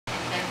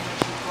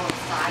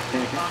Drag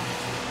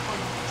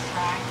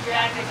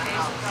the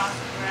face across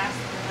the grass.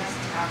 That's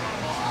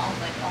terrible. I was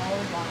like, oh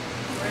my.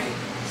 Great.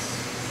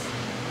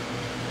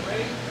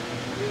 Great.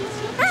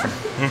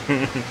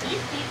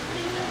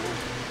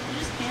 You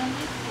just can't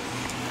be.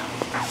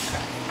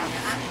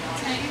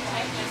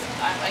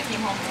 I came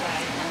home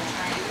today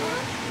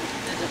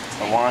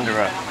and A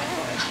wanderer. I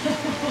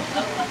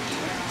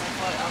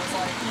was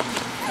like,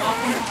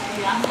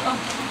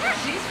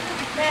 she's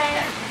really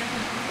bad.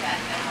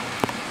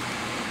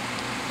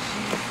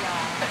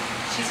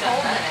 She's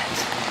holding it.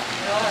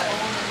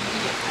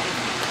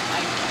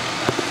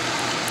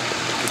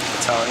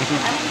 Tongue. I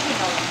don't even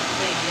know what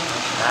lady is.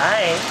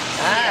 Hi.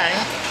 Hi.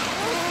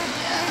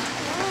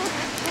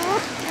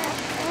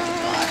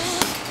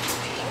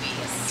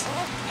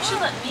 You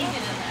should let me get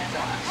in there,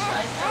 Josh.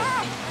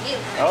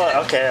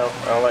 Oh, okay.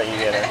 I'll let you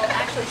get it.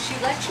 Actually, she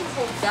lets you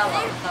hold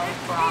Bella without a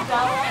problem.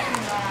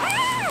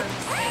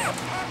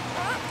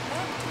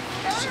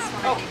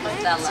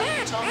 Bella.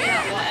 You told me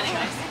that. Well,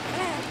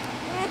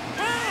 anyways.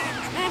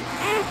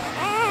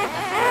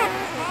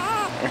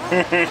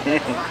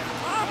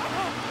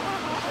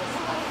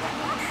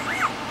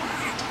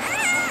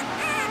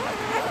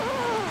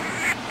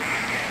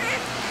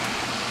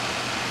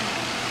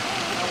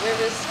 Where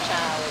is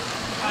Charlie?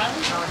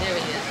 Oh, there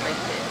he is, right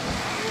there.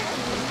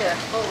 He's got a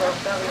full of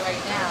belly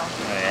right now.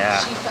 Oh,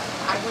 yeah.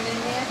 I went in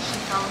there, she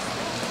fell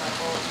asleep. I'm like,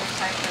 oh, good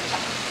time for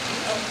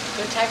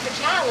good time for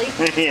Charlie.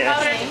 Yeah.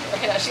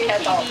 Yeah, she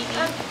had all.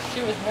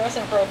 She was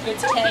nursing for a good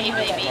 10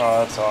 minutes.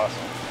 Oh, that's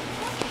awesome.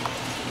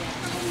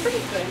 Pretty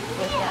good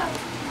with them.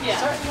 Yeah.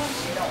 Certain ones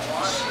you don't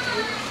want.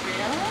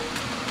 Really?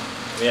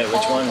 Yeah,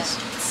 which ones?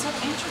 It's so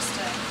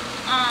interesting.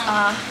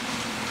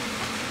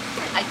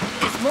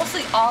 It's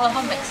mostly all of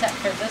them except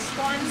for this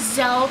one.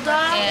 Zelda.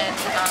 And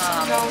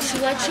No, she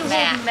lets you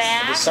hold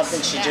Max. There's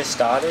something she just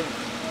started.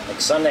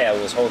 Like Sunday, I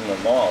was holding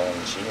them all,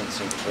 and she didn't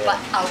seem to care. But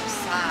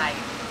outside.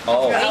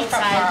 Oh, Away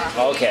from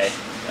her. okay.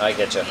 I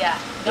get you. Yeah.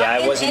 Yeah,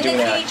 I wasn't doing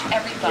that. In the cage,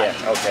 everybody.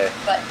 Yeah, okay.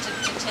 But to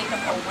take them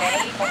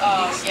away.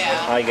 Oh,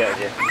 yeah. I got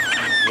you.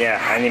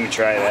 Yeah, I didn't even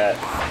try that.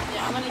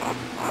 Yeah, I'm gonna.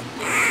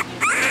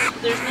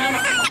 There's none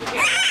over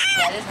here.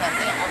 That is not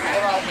there.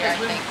 They're all here, I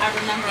think. I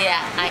remember.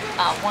 Yeah,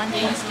 1,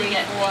 2, 3,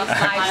 4,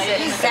 5,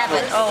 6,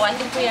 7. Oh, I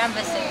think we are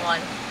missing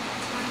one.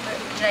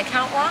 Did I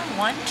count wrong?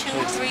 1, 2,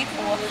 3,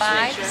 4,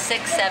 5,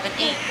 6, 7,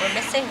 8. We're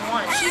missing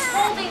one. She's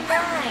holding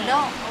 9.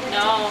 No.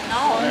 No.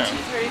 No. 1, 2,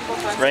 3, 4,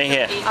 5, 6, Right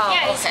here. 8. Oh,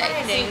 Yeah, it's okay.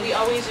 fine. See, we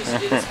always used to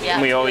do this.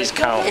 Yeah. We always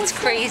count. It's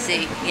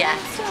crazy. Yeah,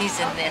 he's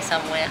in there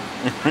somewhere.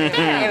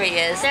 There he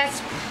is.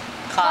 That's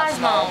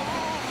Cosmo.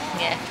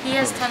 Yeah. he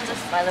has tons of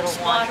My little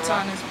spots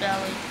wanderer. on his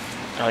belly.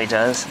 Oh, he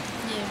does?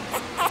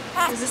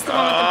 Yeah. Is this the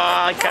one with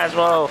Oh,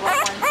 Cosmo.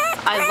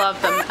 I love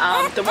them.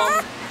 The one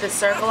with the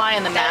circle eye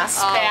and the mask.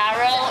 the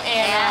sparrow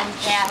and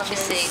Patch, you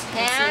see.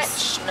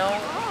 Patch. No.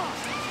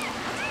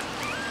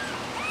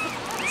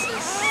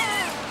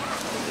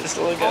 This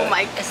little guy. Oh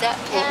my. Is that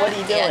Well, what are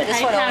you Yeah, doing?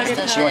 this one always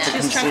does She wants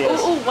to that. come see us.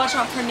 Ooh, watch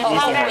out for nipples.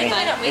 Easy, wait a honey.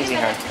 minute, wait a Easy,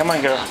 minute. honey. Come on,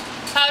 girl.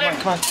 powder.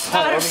 Come on.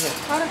 Over here.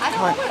 I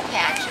don't know what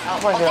Patch. Oh,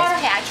 Come on, girl.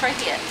 that's Patch right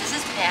here. This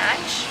is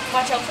Patch.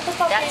 Watch out for the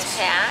That's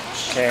puppies.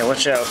 Patch. Okay,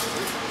 watch out.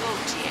 Oh,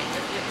 dear.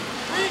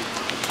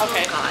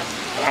 Okay. Oh, God.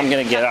 I'm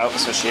gonna get out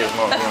so she has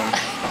more room.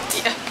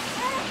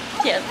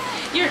 Yeah.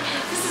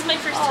 This is my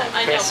first time.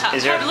 I know. Chris,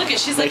 is there? Look at.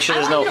 She's Make like. sure I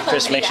there's want no you to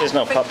Chris. hold Make me. sure there's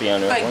no puppy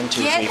on her. But 1,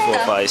 2, get 3, 4,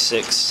 them. 5,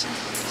 6,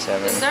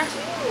 7. Is there?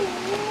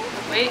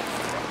 Wait.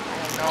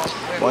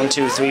 1,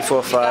 2, 3,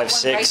 4, 5, right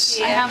 6,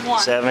 here. I have one.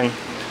 7.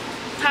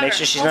 Powder. Make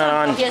sure she's Hold not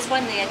on. on. Here's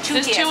one there. Two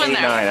There's here. 2 in 8,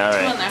 there. 9, all 2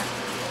 right. in there.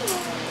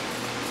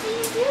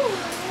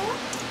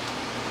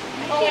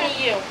 Oh, what are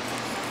you?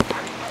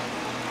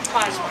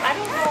 Cosmo. I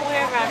don't know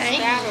where our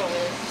sparrow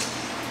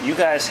is. You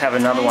guys have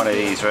another one of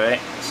these, right?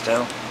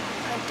 Still?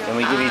 Can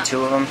we give you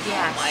 2 of them?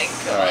 Yes. my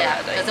God. Yeah,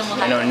 'cause then we'll I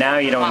have know to- now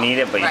you don't need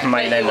it, but you Right,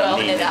 might end up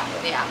open needing it it up.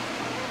 Yeah.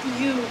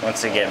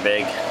 once they get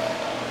big.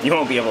 You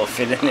won't be able to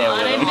fit in there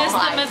with I them. miss Oh,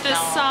 them I at this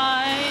know.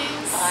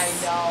 size. I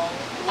know.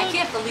 I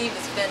can't believe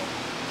it's been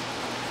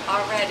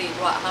already,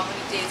 what, how many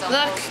days?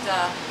 Almost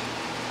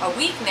a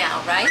week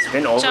now, right? It's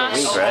been over Josh.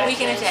 a week, A right? week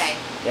and a day,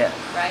 Yeah.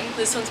 right?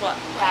 This one's what?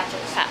 Patches.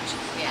 Patch.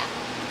 Yeah.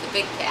 The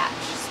big patch.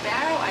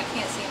 Sparrow, I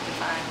can't seem to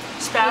find.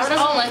 Sparrow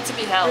doesn't like to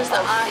be held. Where's the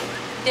eye?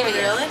 There he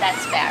Really? is.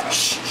 That's Sparrow.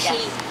 Sheep.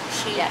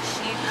 Sheep. Yeah,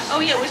 sheep. Oh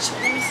yeah, which?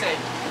 Let me see.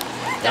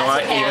 You know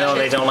what? Even though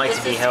they don't like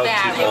to be held,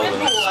 keep holding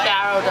them.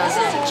 Sparrow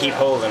doesn't. Keep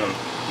holding them.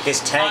 Because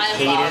Tank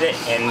hated it,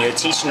 and you're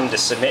teaching them to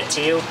submit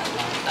to you.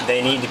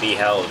 They need to be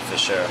held for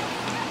sure.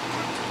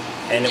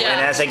 And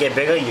as they get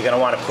bigger, you're gonna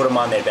want to put them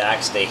on their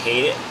backs. They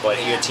hate it, but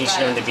you're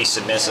teaching them to be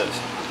submissive.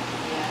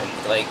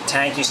 And, like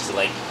Tank used to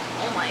like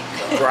Oh my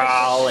God.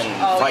 growl and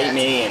Oh, fight yeah.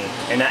 me,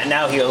 and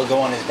now he'll go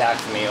on his back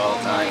for me all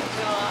the time.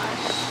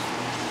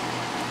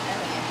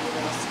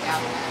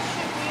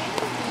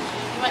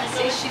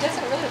 See, she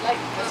doesn't really like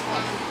this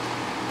one.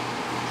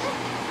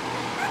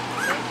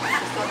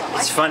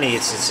 It's funny.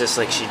 It's just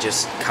like she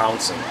just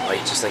counts them, like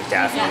just like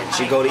Daphne.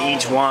 She go to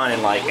each one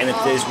and like, and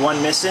if there's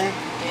one missing,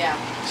 Yeah.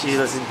 she's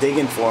just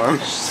digging for them.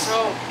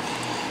 So.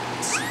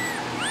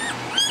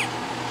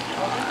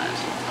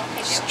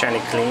 trying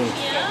to clean.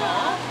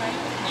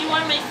 Yeah. You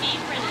are my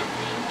favorite, I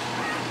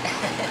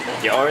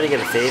think. You already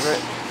got a favorite?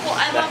 Well,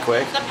 I That love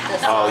quick? the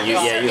Oh,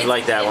 you've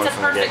liked that one it's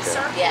from the a perfect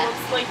get-go. circle. Yeah.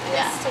 It's like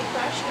Yeah. it's so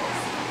precious.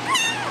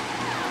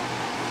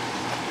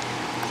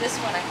 This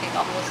one I think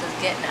almost is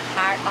getting a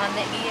heart on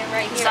the ear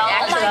right here. So-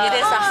 Actually, it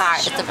is a heart.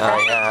 It's a Oh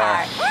perfect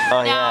heart yeah.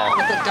 Oh yeah.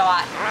 with a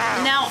dot.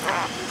 Now,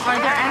 are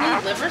there any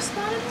liver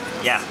spotted ones?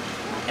 Yeah.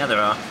 Yeah,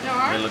 there are. There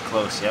are? They look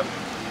close. Yep.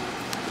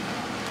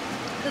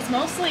 Because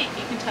mostly,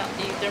 you can tell,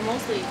 they're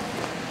mostly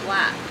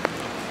black.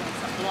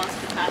 The ones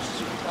with the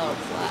patches, you can tell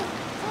it's black.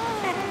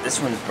 This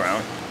one's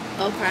brown.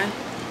 Okay.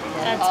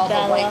 And That's all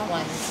Bella. the white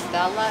ones.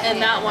 Bella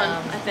And that one,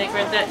 I think,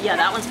 right there. Yeah,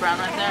 that one's brown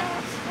right there.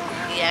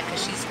 yeah,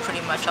 because she's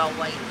pretty much all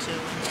white too.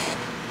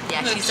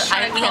 Yeah, Look, she's.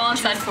 trying to We crawl have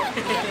two, inside.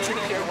 we have two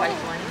pure white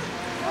ones.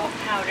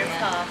 Powder Yeah.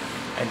 puff.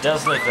 It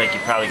does look like you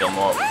probably go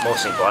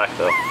mostly black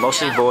though.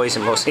 Mostly Yeah. boys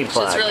and mostly Which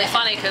black. is really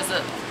funny because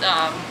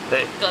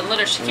They- the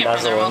litter she came from,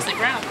 Nuzzle they're them. mostly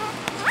brown.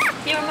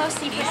 They were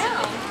mostly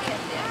brown. Yeah.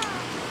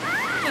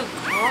 Good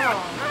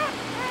girl.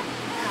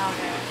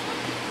 Powder.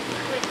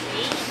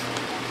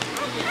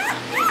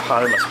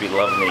 Potter must be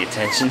loving the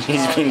attention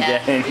he's Oh, been yeah.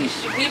 getting.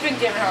 We've been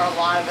giving her a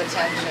lot of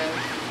attention.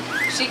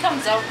 She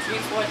comes out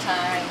 3-4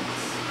 times,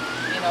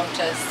 you know,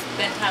 to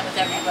spend time with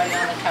everybody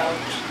on the couch.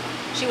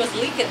 She was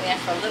leaking there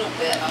for a little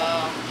bit.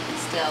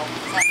 Still.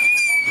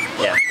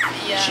 Yeah.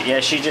 Yeah.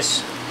 She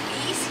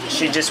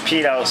just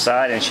peed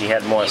outside and she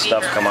had more Maybe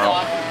stuff her come out.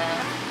 dog.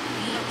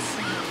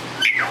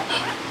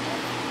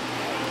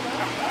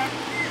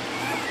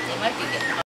 They might be getting